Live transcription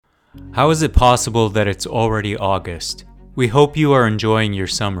How is it possible that it's already August? We hope you are enjoying your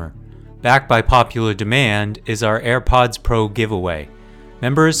summer. Backed by popular demand is our AirPods Pro giveaway.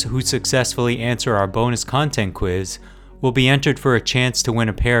 Members who successfully answer our bonus content quiz will be entered for a chance to win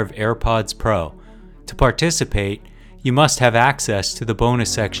a pair of AirPods Pro. To participate, you must have access to the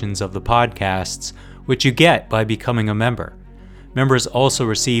bonus sections of the podcasts, which you get by becoming a member. Members also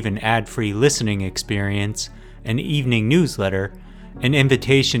receive an ad-free listening experience, an evening newsletter, an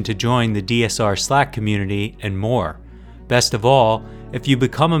invitation to join the DSR Slack community, and more. Best of all, if you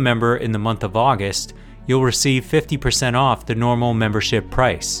become a member in the month of August, you'll receive 50% off the normal membership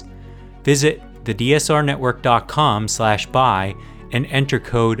price. Visit thedsrnetwork.com/buy and enter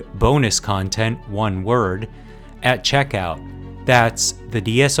code BONUSCONTENT, one word, at checkout. That's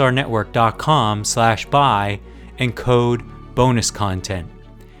thedsrnetwork.com/buy and code BONUSCONTENT.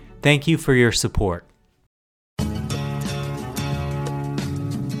 Thank you for your support.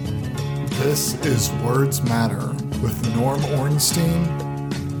 This is Words Matter with Norm Ornstein.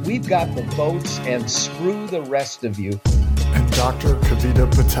 We've got the votes and screw the rest of you. And Dr. Kavita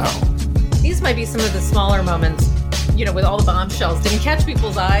Patel. These might be some of the smaller moments, with all the bombshells. Didn't catch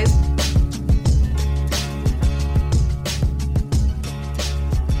people's eyes.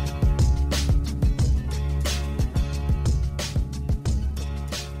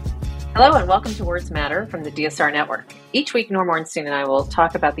 Hello and welcome to Words Matter from the DSR Network. Each week, Norm Ornstein and I will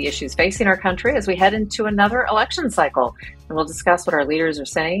talk about the issues facing our country as we head into another election cycle. And we'll discuss what our leaders are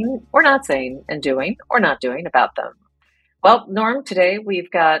saying or not saying and doing or not doing about them. Well, Norm, today we've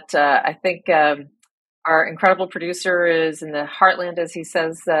got, our incredible producer is in the heartland, as he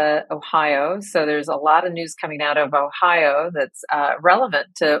says, Ohio. So there's a lot of news coming out of Ohio that's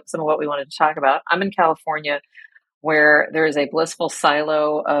relevant to some of what we wanted to talk about. I'm in California, where there is a blissful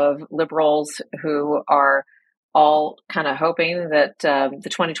silo of liberals who are all kind of hoping that the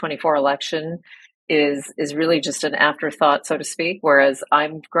 2024 election is really just an afterthought, so to speak, whereas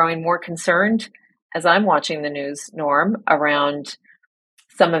I'm growing more concerned as I'm watching the news, Norm, around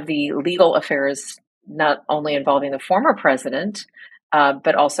some of the legal affairs, not only involving the former president,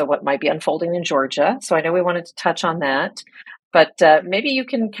 but also what might be unfolding in Georgia. So I know we wanted to touch on that, but maybe you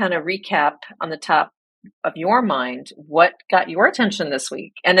can kind of recap on the top of your mind what got your attention this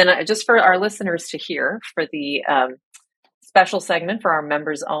week, and then just for our listeners to hear for the special segment for our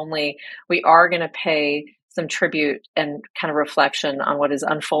members only, we are going to pay some tribute and kind of reflection on what is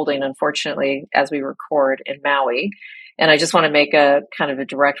unfolding, unfortunately, as we record in Maui. And I just want to make a kind of a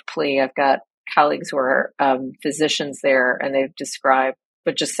direct plea. I've got colleagues who are physicians there, and they've described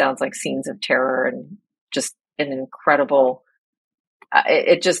what just sounds like scenes of terror and just an incredible.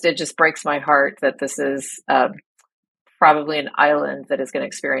 It just breaks my heart that this is probably an island that is going to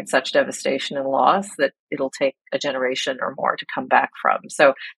experience such devastation and loss that it'll take a generation or more to come back from.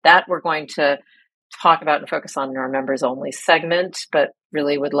 So that we're going to talk about and focus on in our members only segment, but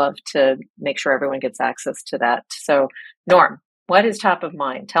really would love to make sure everyone gets access to that. So Norm, what is top of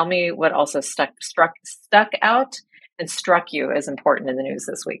mind? Tell me what also stuck out and struck you as important in the news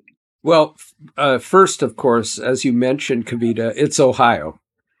this week. Well, first, of course, as you mentioned, Kavita, it's Ohio.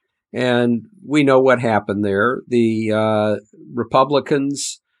 And we know what happened there. The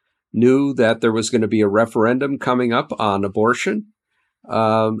Republicans knew that there was going to be a referendum coming up on abortion.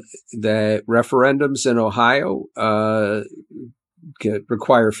 The referendums in Ohio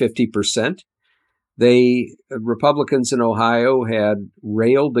require 50%. Republicans in Ohio had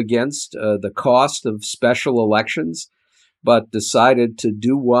railed against the cost of special elections, but decided to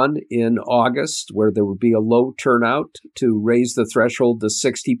do one in August where there would be a low turnout to raise the threshold to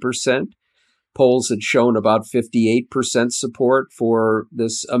 60%. Polls had shown about 58% support for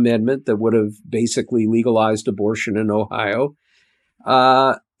this amendment that would have basically legalized abortion in Ohio.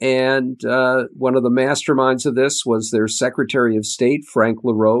 And one of the masterminds of this was their Secretary of State, Frank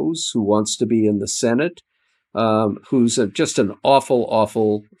LaRose, who wants to be in the Senate, who's just an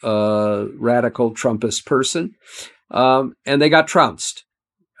awful radical Trumpist person. And they got trounced,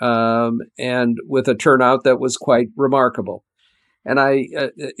 and with a turnout that was quite remarkable. And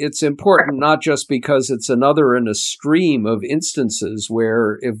it's important not just because it's another in a stream of instances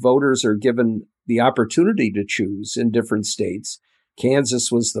where if voters are given the opportunity to choose in different states,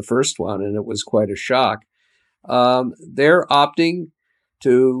 Kansas was the first one, and it was quite a shock. They're opting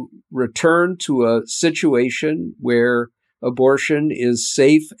to return to a situation where abortion is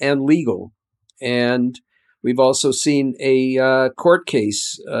safe and legal. And we've also seen a court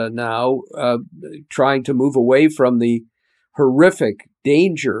case now trying to move away from the horrific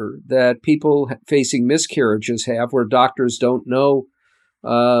danger that people facing miscarriages have, where doctors don't know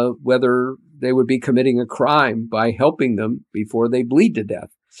whether they would be committing a crime by helping them before they bleed to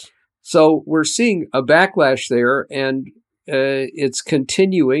death. So we're seeing a backlash there, and it's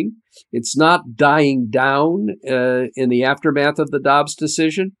continuing. It's not dying down in the aftermath of the Dobbs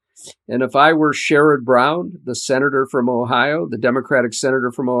decision. And if I were Sherrod Brown, the senator from Ohio, the Democratic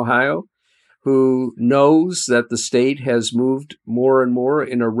senator from Ohio, who knows that the state has moved more and more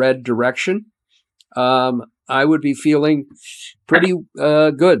in a red direction, I would be feeling pretty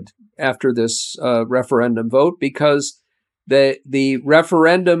good after this referendum vote, because the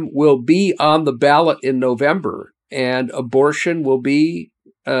referendum will be on the ballot in November, and abortion will be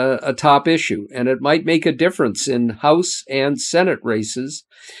a top issue, and it might make a difference in House and Senate races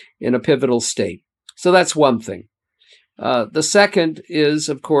in a pivotal state. So that's one thing. The second is,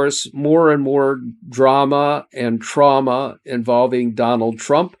 of course, more and more drama and trauma involving Donald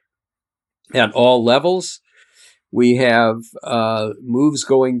Trump at all levels. We have moves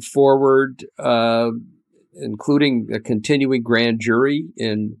going forward, including a continuing grand jury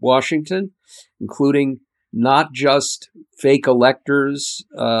in Washington, including not just fake electors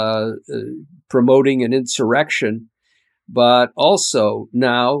promoting an insurrection, but also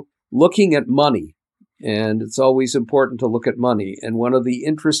now looking at money. And it's always important to look at money. And one of the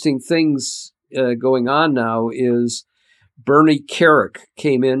interesting things going on now is Bernie Kerik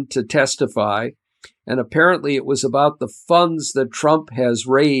came in to testify, and apparently it was about the funds that Trump has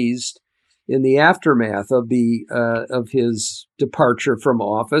raised in the aftermath of his departure from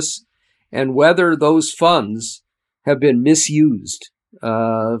office, and whether those funds have been misused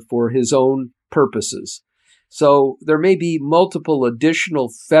for his own purposes. So there may be multiple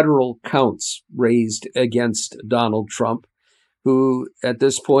additional federal counts raised against Donald Trump, who at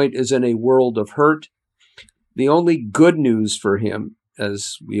this point is in a world of hurt. The only good news for him,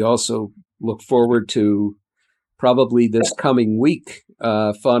 as we also look forward to probably this coming week,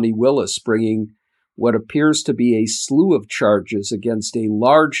 Fani Willis bringing what appears to be a slew of charges against a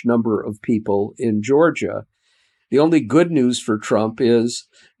large number of people in Georgia. The only good news for Trump is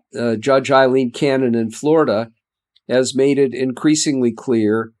Judge Eileen Cannon in Florida has made it increasingly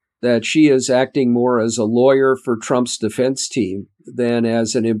clear that she is acting more as a lawyer for Trump's defense team than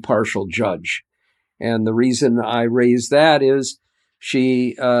as an impartial judge. And the reason I raise that is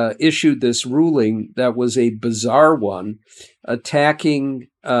she issued this ruling that was a bizarre one, attacking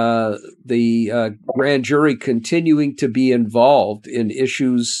the grand jury continuing to be involved in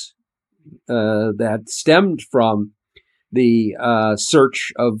issues that stemmed from the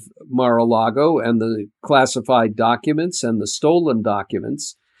search of Mar-a-Lago and the classified documents and the stolen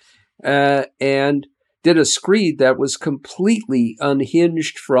documents, and did a screed that was completely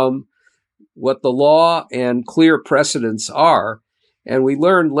unhinged from what the law and clear precedents are. And we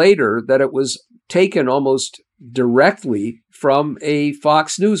learned later that it was taken almost directly from a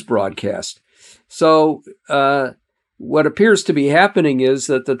Fox News broadcast. So what appears to be happening is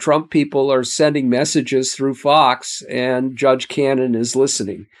that the Trump people are sending messages through Fox, and Judge Cannon is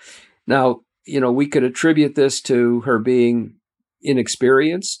listening. Now, we could attribute this to her being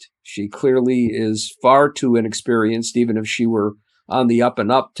inexperienced. She clearly is far too inexperienced, even if she were on the up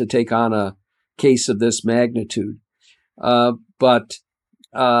and up to take on a case of this magnitude. But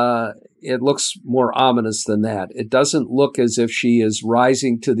it looks more ominous than that. It doesn't look as if she is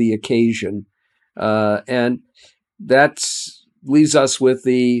rising to the occasion. And that leaves us with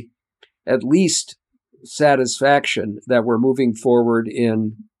the at least satisfaction that we're moving forward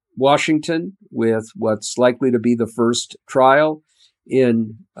in Washington with what's likely to be the first trial,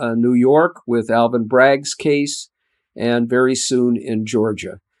 in New York with Alvin Bragg's case, and very soon in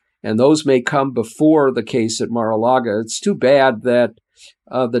Georgia. And those may come before the case at Mar-a-Lago. It's too bad that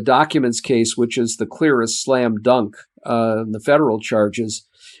the documents case, which is the clearest slam dunk in the federal charges,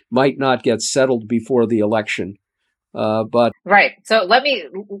 might not get settled before the election. But right. So let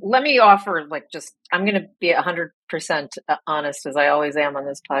me offer, I'm going to be 100% honest, as I always am on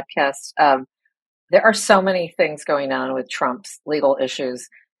this podcast. There are so many things going on with Trump's legal issues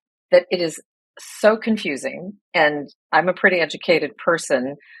that it is so confusing. And I'm a pretty educated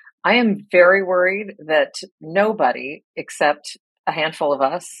person. I am very worried that nobody except a handful of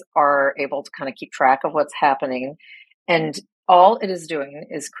us are able to kind of keep track of what's happening. And all it is doing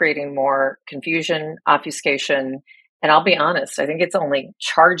is creating more confusion, obfuscation. And I'll be honest, I think it's only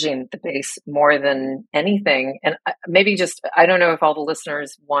charging the base more than anything. And maybe I don't know if all the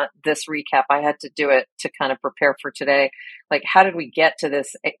listeners want this recap. I had to do it to kind of prepare for today. Like, how did we get to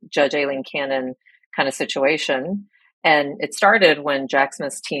this Judge Aileen Cannon kind of situation? And it started when Jack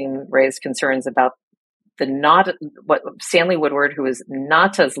Smith's team raised concerns about Stanley Woodward, who is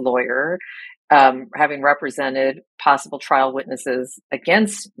Nata's lawyer, having represented possible trial witnesses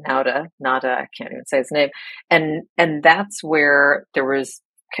against Nata, I can't even say his name. And that's where there was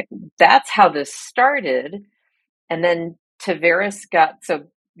that's how this started. And then Taveras so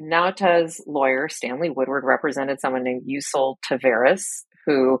Nauta's lawyer, Stanley Woodward, represented someone named Yusel Taveras,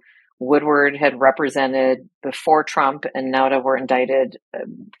 who Woodward had represented before Trump and Nauta were indicted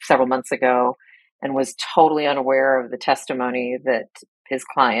several months ago, and was totally unaware of the testimony that his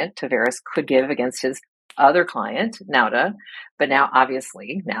client, Taveras, could give against his other client, Nauta. But now,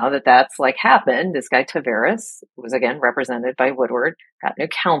 obviously, now that that's happened, this guy Taveras, who was again represented by Woodward, got new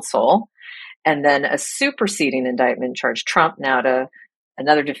counsel. And then a superseding indictment charged Trump, Nauta,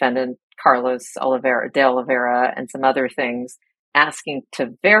 another defendant, Carlos de Oliveira, and some other things, asking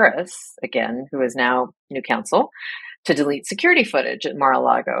Taveras, again, who is now new counsel, to delete security footage at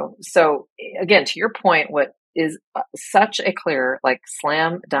Mar-a-Lago. So again, to your point, what is such a clear,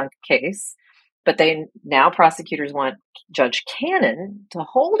 slam dunk case, but prosecutors want Judge Cannon to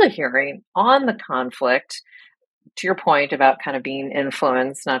hold a hearing on the conflict, to your point about kind of being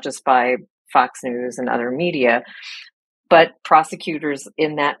influenced, not just by Fox News and other media, but prosecutors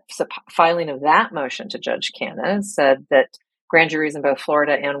in that filing of that motion to Judge Cannon said that grand juries in both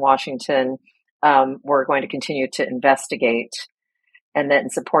Florida and Washington were going to continue to investigate. And that in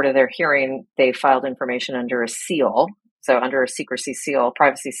support of their hearing, they filed information under a seal, so under a secrecy seal,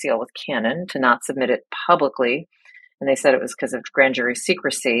 privacy seal with Cannon, to not submit it publicly. And they said it was because of grand jury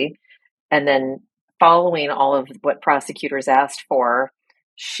secrecy. And then following all of what prosecutors asked for,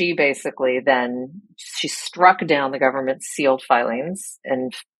 she basically she struck down the government's sealed filings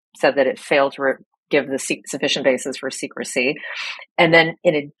and said that it failed to give the sufficient basis for secrecy. And then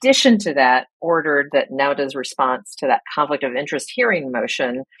in addition to that, ordered that Nauta's response to that conflict of interest hearing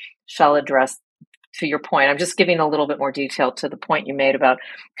motion shall address, to your point, I'm just giving a little bit more detail to the point you made about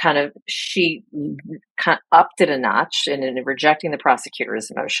she kind of upped it a notch in rejecting the prosecutor's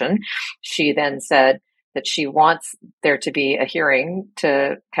motion. She then said that she wants there to be a hearing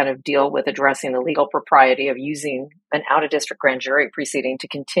to kind of deal with addressing the legal propriety of using an out-of-district grand jury proceeding to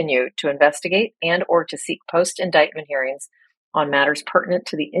continue to investigate and or to seek post-indictment hearings on matters pertinent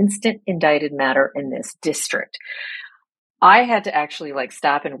to the instant indicted matter in this district. I had to actually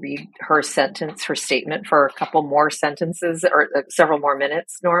stop and read her statement for a couple more sentences or several more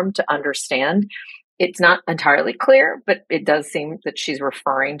minutes, Norm, to understand. It's not entirely clear, but it does seem that she's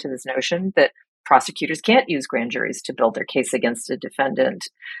referring to this notion that prosecutors can't use grand juries to build their case against a defendant.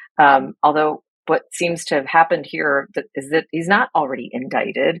 Although what seems to have happened here is that he's not already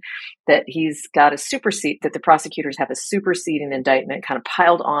indicted, that he's got that the prosecutors have a superseding indictment kind of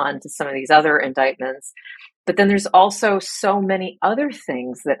piled on to some of these other indictments. But then there's also so many other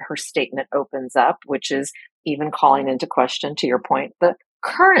things that her statement opens up, which is even calling into question, to your point, the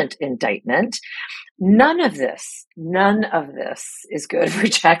current indictment. None of this is good for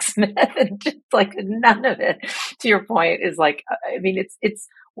Jack Smith. And just none of it, to your point, is it's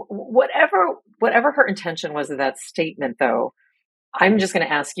whatever her intention was of that statement, though. I'm just going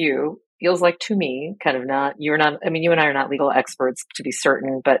to ask you, feels like to me, you and I are not legal experts to be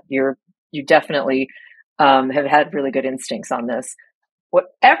certain, but you definitely have had really good instincts on this.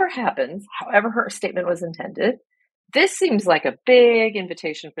 Whatever happens, however her statement was intended, this seems like a big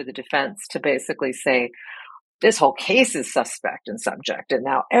invitation for the defense to basically say, this whole case is suspect and subject, and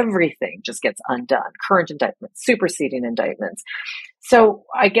now everything just gets undone. Current indictments, superseding indictments. So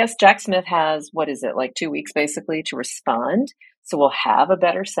I guess Jack Smith has, 2 weeks basically to respond. So we'll have a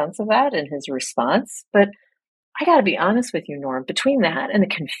better sense of that in his response. But I got to be honest with you, Norm, between that and the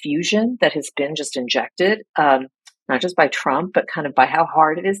confusion that has been just injected, not just by Trump, but kind of by how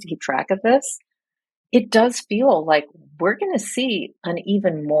hard it is to keep track of this, it does feel like we're going to see an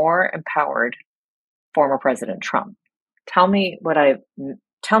even more empowered former President Trump. Tell me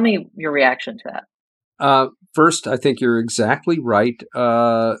your reaction to that. First, I think you're exactly right.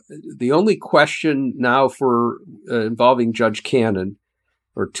 The only question now for involving Judge Cannon,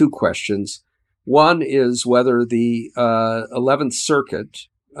 or two questions. One is whether the 11th Circuit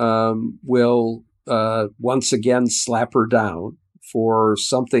will once again slap her down for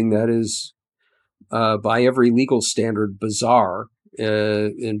something that is, by every legal standard, bizarre,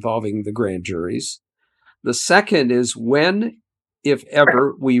 involving the grand juries. The second is when, if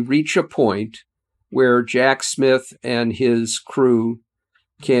ever, we reach a point where Jack Smith and his crew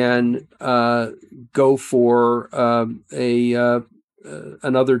can go for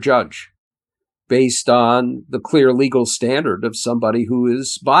another judge based on the clear legal standard of somebody who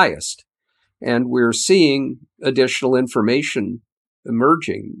is biased. And we're seeing additional information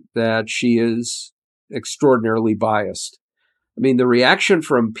emerging that she is extraordinarily biased. I mean, the reaction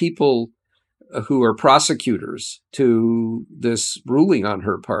from people who are prosecutors to this ruling on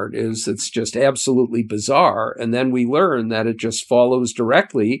her part is it's just absolutely bizarre. And then we learn that it just follows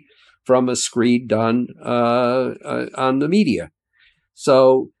directly from a screed done on the media.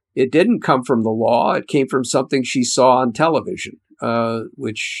 So it didn't come from the law. It came from something she saw on television,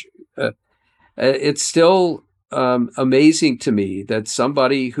 which it's still amazing to me that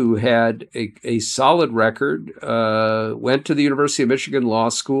somebody who had a solid record, went to the University of Michigan Law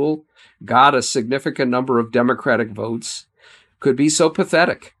School, got a significant number of Democratic votes, could be so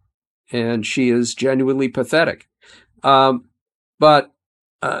pathetic. And she is genuinely pathetic. But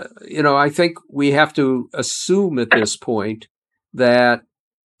I think we have to assume at this point that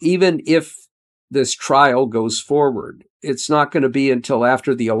even if this trial goes forward, it's not going to be until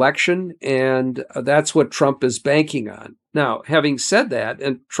after the election, and that's what Trump is banking on. Now, having said that,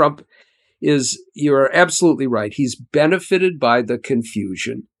 and Trump you're absolutely right, he's benefited by the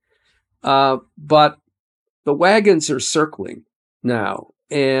confusion, but the wagons are circling now,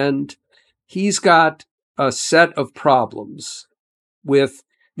 and he's got a set of problems with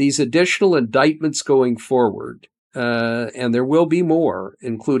these additional indictments going forward, and there will be more,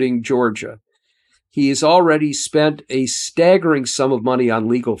 including Georgia. He's already spent a staggering sum of money on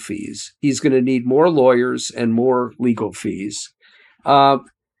legal fees. He's going to need more lawyers and more legal fees.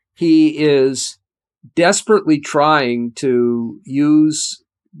 He is desperately trying to use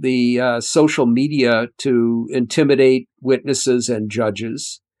the social media to intimidate witnesses and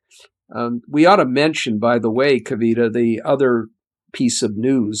judges. We ought to mention, by the way, Kavita, the other piece of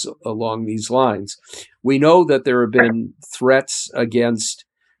news along these lines. We know that there have been threats against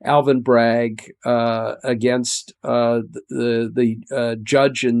Alvin Bragg, against the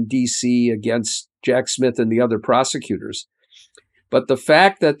judge in D.C., against Jack Smith and the other prosecutors. But the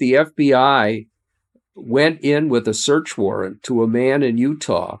fact that the FBI went in with a search warrant to a man in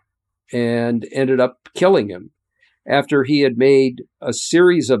Utah and ended up killing him after he had made a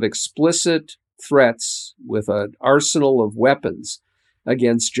series of explicit threats with an arsenal of weapons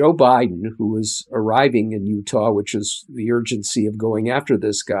against Joe Biden, who was arriving in Utah, which is the urgency of going after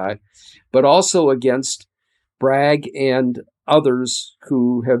this guy, but also against Bragg and others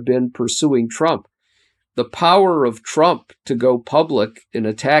who have been pursuing Trump. The power of Trump to go public in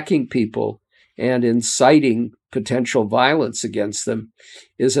attacking people and inciting potential violence against them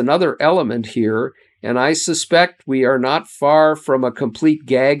is another element here, and I suspect we are not far from a complete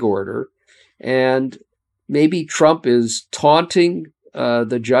gag order, and maybe Trump is taunting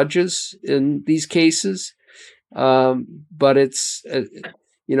the judges in these cases, but it's,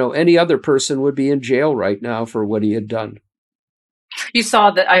 any other person would be in jail right now for what he had done. You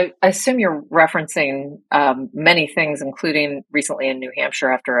saw that, I assume you're referencing many things, including recently in New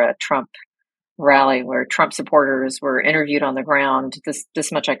Hampshire after a Trump rally where Trump supporters were interviewed on the ground.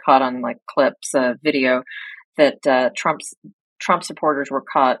 This much I caught on clips, video, that Trump supporters were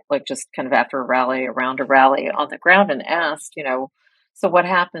caught just kind of after around a rally on the ground and asked, so what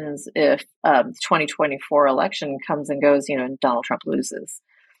happens if the 2024 election comes and goes, and Donald Trump loses?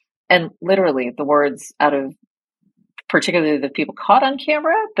 And literally the words out of particularly the people caught on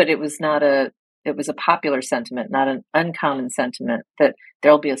camera, but it was a popular sentiment, not an uncommon sentiment, that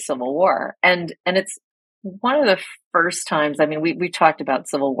there'll be a civil war. And it's one of the first times, we talked about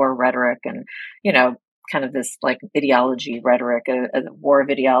civil war rhetoric and, kind of this ideology rhetoric, a war of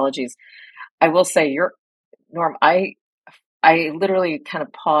ideologies. I will say, Norm, I literally kind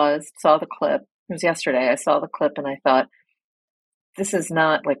of paused, saw the clip. It was yesterday. I saw the clip and I thought, this is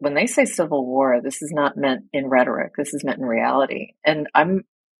not when they say civil war, this is not meant in rhetoric. This is meant in reality. And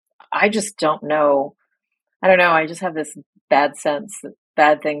I just don't know. I don't know. I just have this bad sense that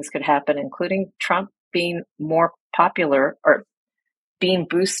bad things could happen, including Trump being more popular or being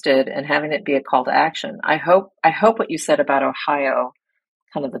boosted and having it be a call to action. I hope what you said about Ohio,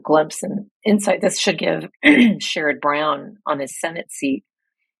 kind of the glimpse and insight this should give Sherrod Brown on his Senate seat.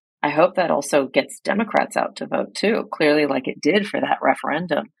 I hope that also gets Democrats out to vote too, clearly like it did for that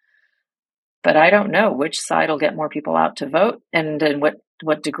referendum. But I don't know which side will get more people out to vote and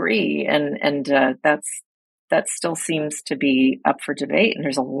what degree. And that still seems to be up for debate. And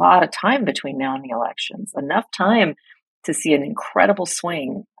there's a lot of time between now and the elections, enough time to see an incredible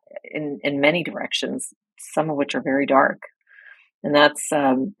swing in many directions, some of which are very dark. And that's,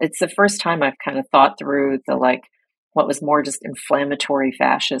 it's the first time I've kind of thought through what was more just inflammatory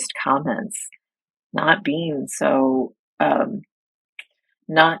fascist comments, not being so,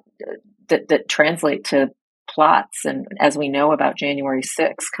 not that translate to plots. And as we know about January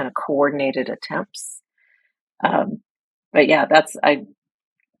 6th, kind of coordinated attempts. But yeah,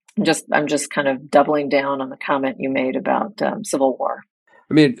 I'm just kind of doubling down on the comment you made about civil war.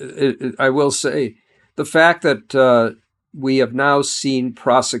 I mean, I will say the fact that we have now seen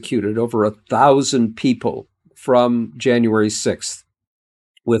prosecuted over 1,000 people from January 6th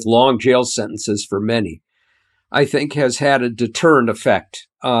with long jail sentences for many, I think has had a deterrent effect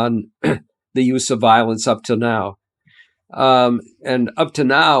on the use of violence up to now. And up to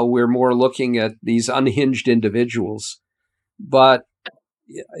now, we're more looking at these unhinged individuals. But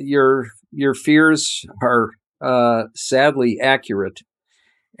your fears are sadly accurate.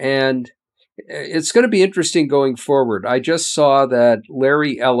 And it's going to be interesting going forward. I just saw that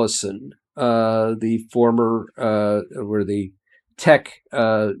Larry Ellison, the former or the tech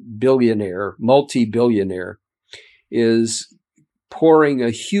billionaire, multi-billionaire, is pouring a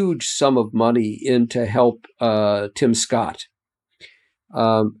huge sum of money in to help Tim Scott.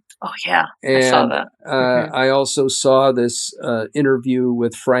 Oh, yeah, I saw that. I also saw this interview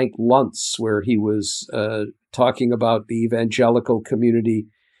with Frank Luntz where he was talking about the evangelical community,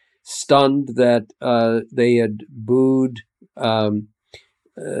 stunned that they had booed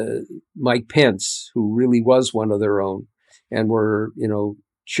Mike Pence, who really was one of their own, and were,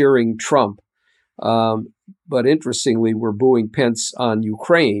 cheering Trump. But interestingly, we're booing Pence on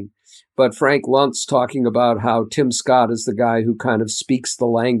Ukraine. But Frank Luntz talking about how Tim Scott is the guy who kind of speaks the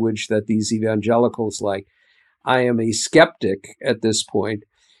language that these evangelicals like. I am a skeptic at this point,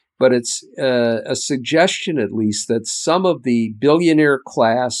 but it's a suggestion at least that some of the billionaire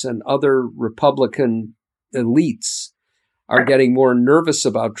class and other Republican elites are getting more nervous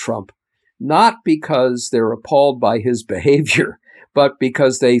about Trump, not because they're appalled by his behavior, but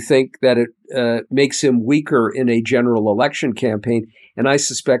because they think that it makes him weaker in a general election campaign. And I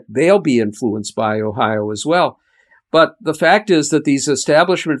suspect they'll be influenced by Ohio as well. But the fact is that these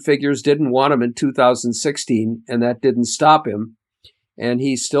establishment figures didn't want him in 2016, and that didn't stop him. And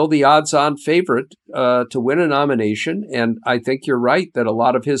he's still the odds-on favorite to win a nomination. And I think you're right that a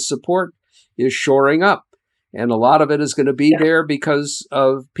lot of his support is shoring up. And a lot of it is going to be there because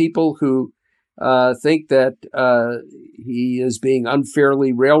of people who think that he is being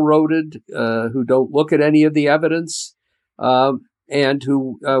unfairly railroaded, who don't look at any of the evidence, and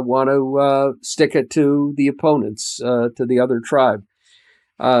who want to stick it to the opponents, to the other tribe.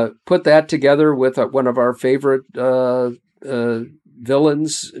 Put that together with one of our favorite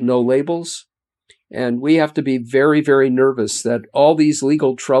villains, No Labels, and we have to be very, very nervous that all these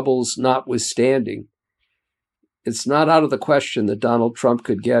legal troubles notwithstanding, it's not out of the question that Donald Trump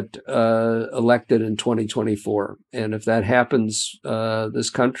could get elected in 2024. And if that happens,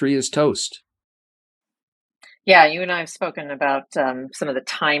 this country is toast. Yeah, you and I have spoken about some of the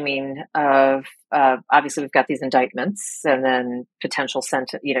timing of, obviously we've got these indictments and then potential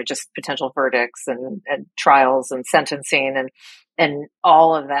just potential verdicts and trials and sentencing and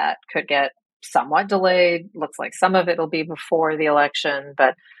all of that could get somewhat delayed. Looks like some of it will be before the election,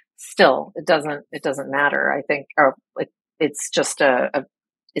 but still, it doesn't matter. I think, or it's just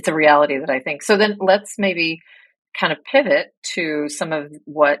it's a reality that I think. So then let's maybe kind of pivot to some of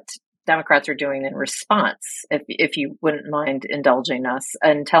what Democrats are doing in response, if you wouldn't mind indulging us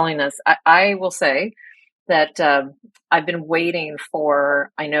and telling us. I will say that I've been waiting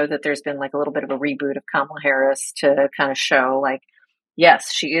for, I know that there's been like a little bit of a reboot of Kamala Harris to kind of show like,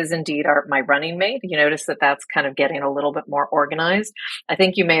 yes, she is indeed my running mate. You notice that that's kind of getting a little bit more organized. I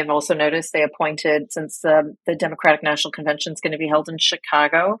think you may have also noticed they appointed, since the Democratic National Convention is going to be held in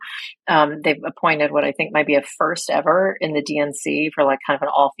Chicago, they've appointed what I think might be a first ever in the DNC for like kind of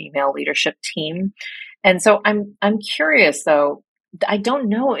an all-female leadership team. And so I'm curious though, I don't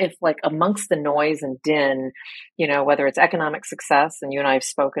know if like amongst the noise and din, whether it's economic success, and you and I have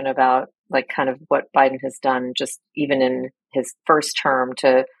spoken about like kind of what Biden has done just even in his first term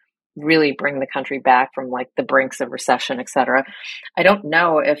to really bring the country back from like the brinks of recession, et cetera. I don't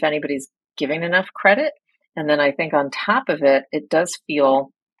know if anybody's giving enough credit. And then I think on top of it, it does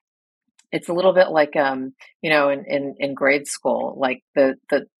feel, it's a little bit like, in grade school, like the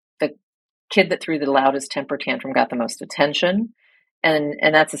kid that threw the loudest temper tantrum got the most attention. And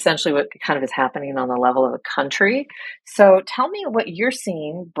that's essentially what kind of is happening on the level of the country. So tell me what you're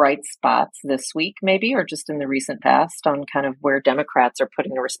seeing, bright spots this week, maybe, or just in the recent past on kind of where Democrats are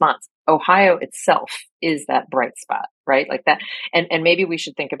putting a response. Ohio itself is that bright spot, right? Like that. And maybe we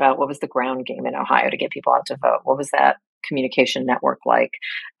should think about what was the ground game in Ohio to get people out to vote? What was that communication network like?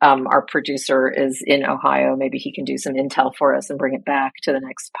 Our producer is in Ohio. Maybe he can do some intel for us and bring it back to the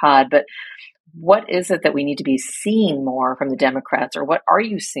next pod. But what is it that we need to be seeing more from the Democrats, or what are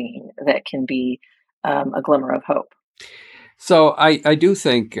you seeing that can be a glimmer of hope? So I do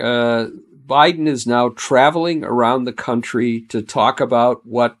think Biden is now traveling around the country to talk about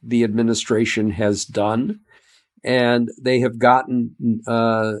what the administration has done. and they have gotten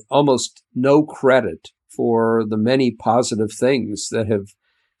almost no credit for the many positive things that have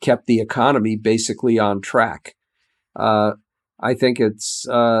kept the economy basically on track. I think it's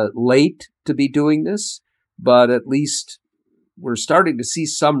late to be doing this, but at least we're starting to see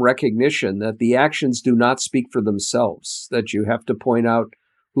some recognition that the actions do not speak for themselves, that you have to point out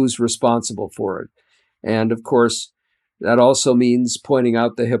who's responsible for it. And of course, that also means pointing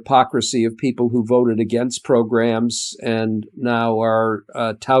out the hypocrisy of people who voted against programs and now are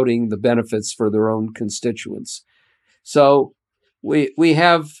touting the benefits for their own constituents. So we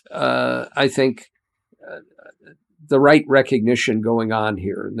have, I think, the right recognition going on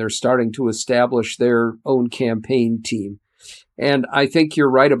here, and they're starting to establish their own campaign team. And I think you're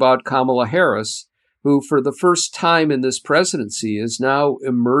right about Kamala Harris, who for the first time in this presidency is now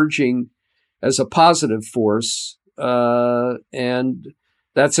emerging as a positive force, and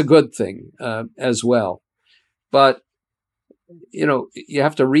that's a good thing as well. But, you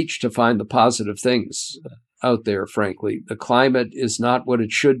have to reach to find the positive things out there, frankly. The climate is not what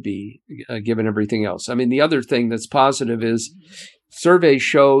it should be, given everything else. I mean, the other thing that's positive is surveys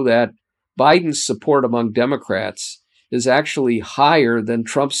show that Biden's support among Democrats is actually higher than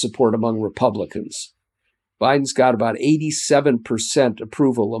Trump's support among Republicans. Biden's got about 87%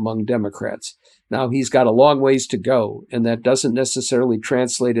 approval among Democrats. Now, he's got a long ways to go, and that doesn't necessarily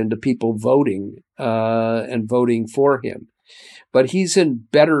translate into people voting and voting for him. But he's in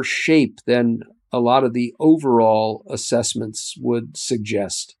better shape than a lot of the overall assessments would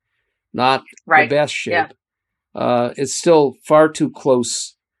suggest. Not the best shape. Yeah. It's still far too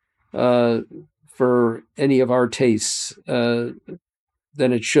close for any of our tastes than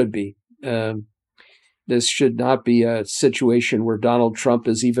it should be. This should not be a situation where Donald Trump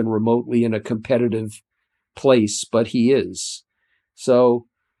is even remotely in a competitive place, but he is. So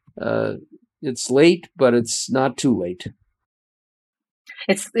it's late, but it's not too late.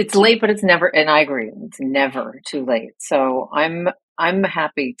 It's late, but it's never, and I agree, it's never too late. So I'm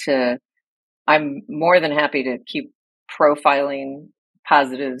more than happy to keep profiling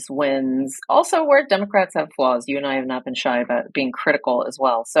positives, wins, also where Democrats have flaws. You and I have not been shy about being critical as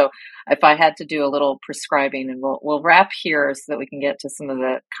well. So if I had to do a little prescribing, and we'll wrap here so that we can get to some of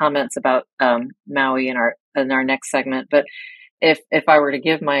the comments about Maui in our next segment. But if I were to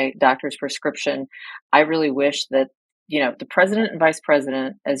give my doctor's prescription, I really wish that the president and vice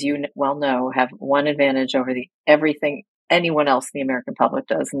president, as you well know, have one advantage over everything anyone else in the American public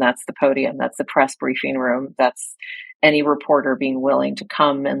does, and that's the podium, that's the press briefing room, that's any reporter being willing to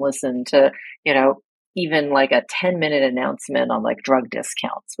come and listen to, even like a 10-minute announcement on like drug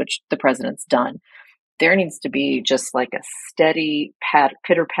discounts, which the president's done. There needs to be just like a steady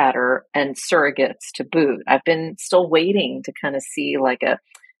pitter patter and surrogates to boot. I've been still waiting to kind of see like a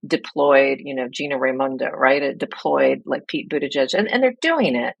deployed, Gina Raimondo, right? A deployed like Pete Buttigieg, and they're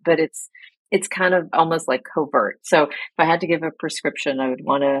doing it, but it's kind of almost like covert. So if I had to give a prescription, I would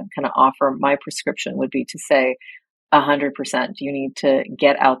want to kind of offer, my prescription would be to say 100%, you need to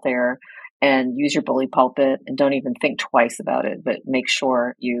get out there and use your bully pulpit and don't even think twice about it, but make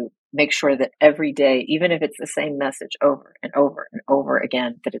sure that every day, even if it's the same message over and over and over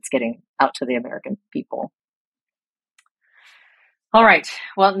again, that it's getting out to the American people. All right.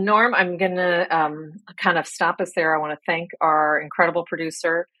 Well, Norm, I'm going to kind of stop us there. I want to thank our incredible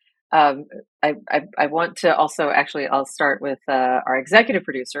producer. I want to also, actually, I'll start with our executive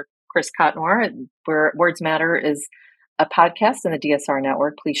producer, Chris Cotnor, where Words Matter is a podcast in the DSR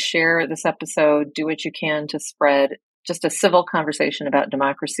network. Please share this episode. Do what you can to spread just a civil conversation about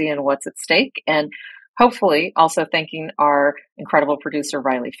democracy and what's at stake. And hopefully also thanking our incredible producer,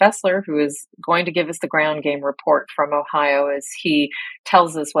 Riley Fessler, who is going to give us the ground game report from Ohio as he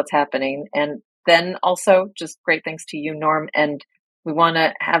tells us what's happening. And then also just great thanks to you, Norm. And we want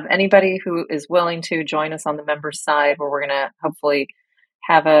to have anybody who is willing to join us on the members side, where we're going to hopefully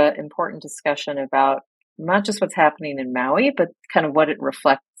have an important discussion about not just what's happening in Maui, but kind of what it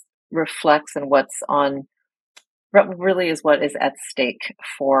reflects and what really is what is at stake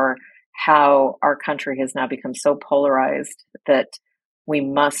for how our country has now become so polarized that we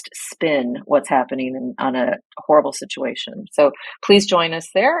must spin what's happening on a horrible situation. So please join us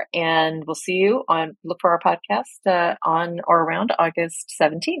there, and we'll see you look for our podcast on or around August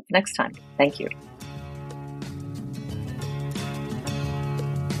 17th next time. Thank you.